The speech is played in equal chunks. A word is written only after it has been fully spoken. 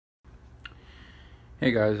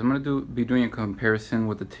Hey guys, I'm going to be doing a comparison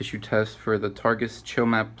with the tissue test for the Targus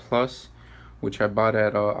ChillMat Plus, which I bought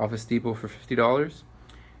at Office Depot for $50,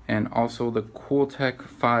 and also the Kootek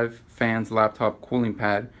 5 fans laptop cooling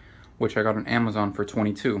pad, which I got on Amazon for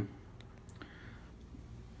 $22.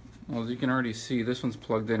 Well, as you can already see, this one's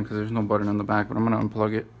plugged in because there's no button on the back, but I'm going to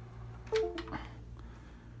unplug it.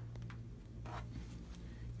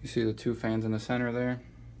 You see the two fans in the center there,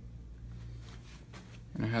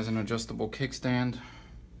 and it has an adjustable kickstand.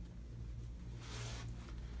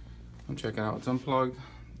 Check it out, it's unplugged.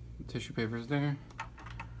 The tissue paper is there.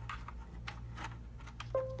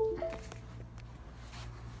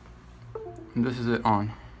 And this is it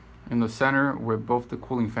on. In the center where both the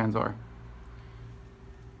cooling fans are.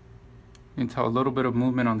 You can tell a little bit of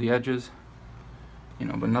movement on the edges,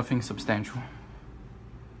 but nothing substantial.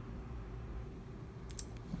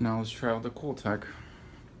 Now let's try out the Kootek.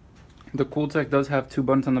 The Kootek does have two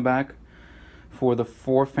buttons on the back for the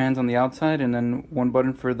 4 fans on the outside, and then one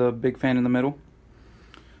button for the big fan in the middle.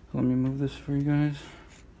 Let me move this for you guys.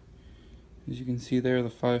 As you can see there, the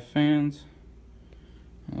 5 fans.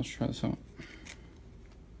 Let's try this out.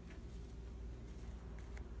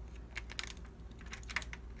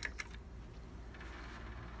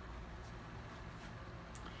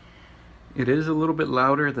 It is a little bit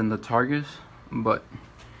louder than the Targus, but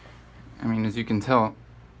as you can tell,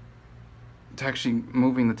 it's actually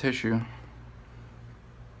moving the tissue.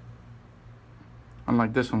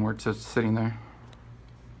 Unlike this one where it's just sitting there.